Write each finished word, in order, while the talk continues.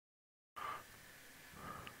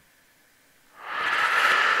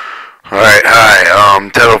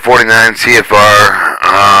Title 49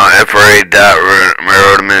 CFR, FRA.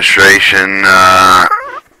 Railroad Administration,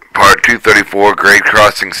 Part 234, Grade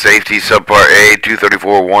Crossing Safety, Subpart A,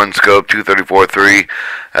 234.1, Scope, 234.3,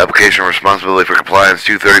 Application Responsibility for Compliance,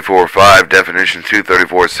 234.5, Definitions,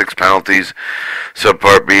 234.6, Penalties,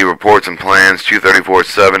 Subpart B, Reports and Plans,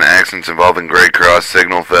 234.7, Accidents involving grade cross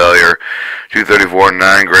signal failure,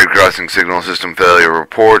 234.9, Grade Crossing Signal System Failure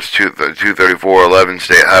Reports, 234.11,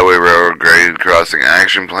 State Highway Railroad Grade Crossing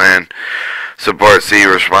Action Plan, Subpart C,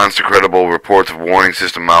 Response to Credible Reports of Warning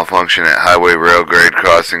System Malfunction at Highway Rail Grade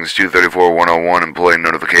Crossings, 234.101, Employee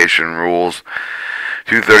Notification Rules,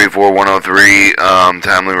 234.103,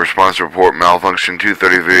 Timely Response to Report Malfunction,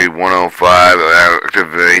 233.105,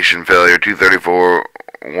 Activation Failure,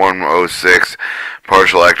 234.106,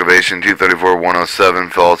 Partial Activation,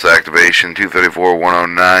 234.107, False Activation,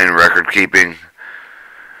 234.109, Record Keeping.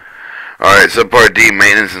 Alright, Subpart D,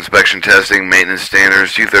 Maintenance, Inspection, Testing, Maintenance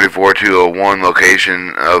Standards, 234.201,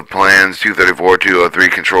 Location of Plans,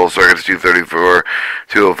 234.203, Control Circuits,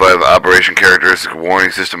 234.205, Operation Characteristic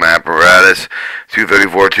Warning System Apparatus,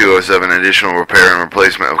 234.207, Additional Repair and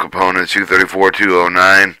Replacement of Components,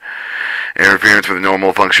 234.209, Interference with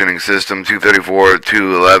Normal Functioning System,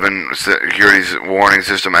 234.211, Security Warning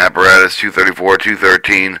System Apparatus,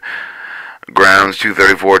 234.213, Grounds,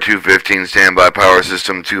 234.215, Standby Power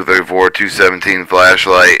System, 234.217,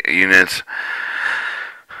 Flashlight Units,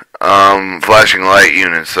 Flashing Light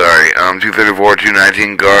Units,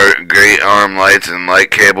 234.219, Gate Arm Lights and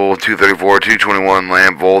Light Cable, 234.221,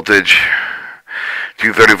 Lamp Voltage,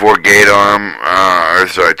 234 Gate Arm,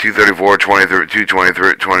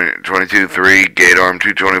 234.22.3, Gate Arm,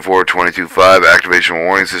 224.22.5, Activation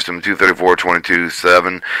Warning System,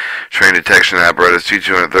 234.22.7, Train Detection Apparatus,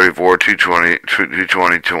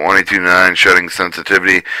 234.220.22.9, Shutting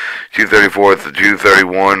Sensitivity,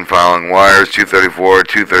 234.231, Filing Wires,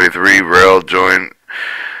 234.233, Rail Joint,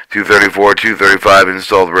 234.235,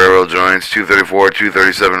 Installed Railroad Joints,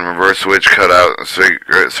 234.237, Reverse Switch Cutout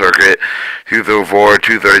Circuit,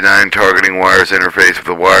 234.239, Targeting Wires Interface with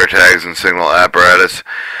the Wire Tags and Signal Apparatus,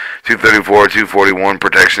 234.241,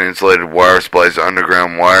 Protection Insulated Wire Splice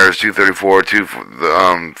Underground Wires,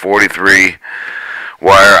 234.243,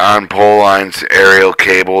 Wire on Pole Lines Aerial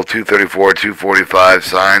Cable, 234.245,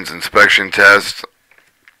 Signs Inspection Tests,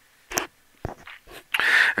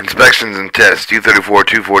 Inspections and Tests,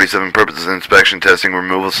 234.247, Purposes of Inspection, Testing,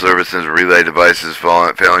 Removal Services, Relay Devices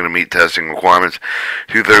failing to meet testing requirements,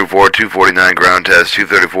 234.249, Ground Test,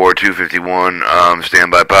 234.251,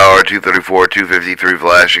 Standby Power, 234.253,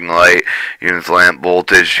 Flashing Light Units, Lamp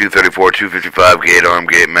Voltage, 234.255, Gate Arm,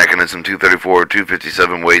 Gate Mechanism,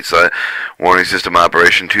 234.257, Wait Warning System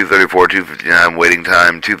Operation, 234.259, Waiting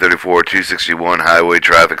Time, 234.261, Highway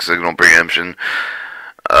Traffic Signal Preemption,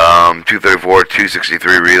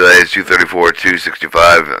 234.263 relays,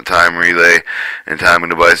 234.265 time relay and timing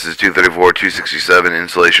devices, 234.267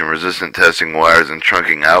 insulation resistant testing wires and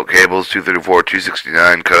trunking out cables,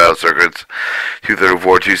 234.269 cutout circuits,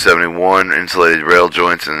 234.271 insulated rail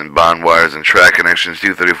joints and bond wires and track connections,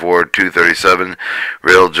 234.237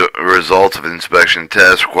 results of inspection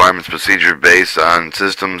tests, requirements procedure based on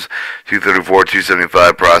systems,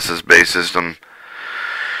 234.275 process based system.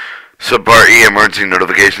 Subpart E, Emergency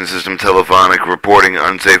Notification System, Telephonic Reporting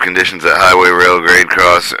Unsafe Conditions at Highway, Rail, Grade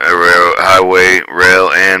Cross, Highway, Rail,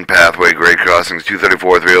 and Pathway Grade Crossings,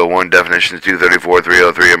 234.301, Definitions,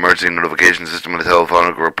 234.303, Emergency Notification System with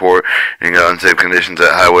Telephonic Reporting Unsafe Conditions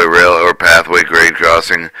at Highway, Rail, or Pathway Grade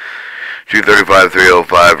Crossing,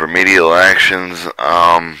 235.305, Remedial Actions,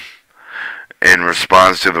 in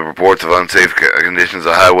response to the reports of unsafe conditions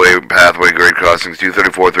of highway, pathway, grade crossings,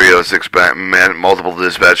 234.306, multiple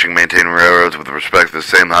dispatching maintained railroads with respect to the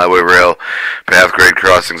same highway, rail, path, grade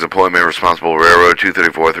crossings, employment responsible railroad,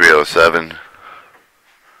 234.307.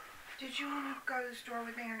 Did you want to go to the store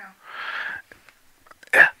with me or no?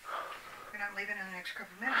 Yeah. You're not leaving in the next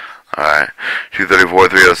couple of minutes. Alright.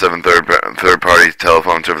 234.307, third party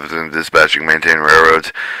telephone services and dispatching maintained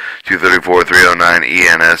railroads, 234.309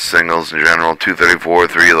 ENS signals in general,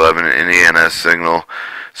 234.311 ENS signal,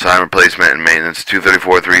 sign replacement and maintenance,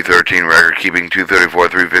 234.313 record keeping,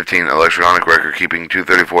 234.315 electronic record keeping,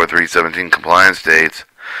 234.317 compliance dates.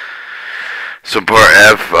 Subpart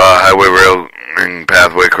F, Highway, Rail, and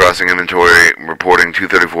Pathway Crossing Inventory Reporting,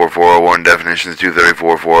 234.401, Definitions,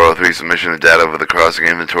 234.403, Submission of data over the crossing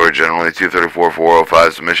inventory generally,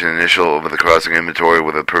 234.405, Submission initial over the crossing inventory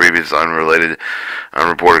with a previous unrelated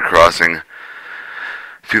unreported crossing,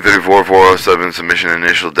 234-407, submission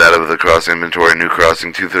initial data of the crossing inventory, new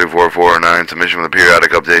crossing. 234-409, submission of the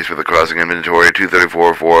periodic updates for the crossing inventory.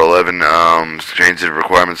 234-411, changes of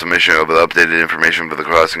requirement, submission of the updated information for the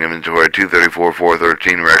crossing inventory.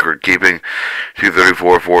 234-413, record keeping.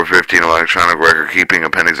 234-415, electronic record keeping,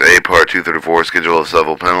 appendix A, part. 234, schedule of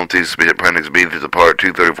civil penalties, appendix B to the part.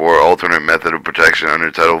 234, alternate method of protection under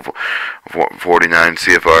title 49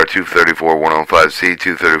 CFR 234-105C,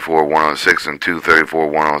 234-106, and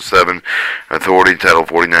 234-107. Authority, Title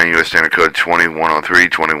 49 U.S. Standard Code 2103,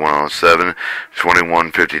 2107,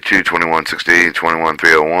 2152, 2168,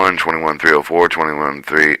 21301, 21304,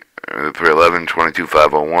 21311,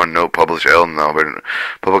 22501. Note, published L.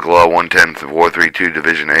 Public Law 110-432,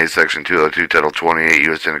 Division A, Section 202, Title 28,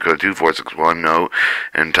 U.S. Standard Code 2461. Note,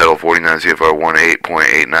 and Title 49 CFR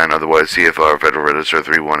 18.89, otherwise CFR Federal Register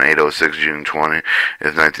 31806, June 20,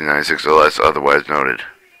 1996, unless otherwise noted.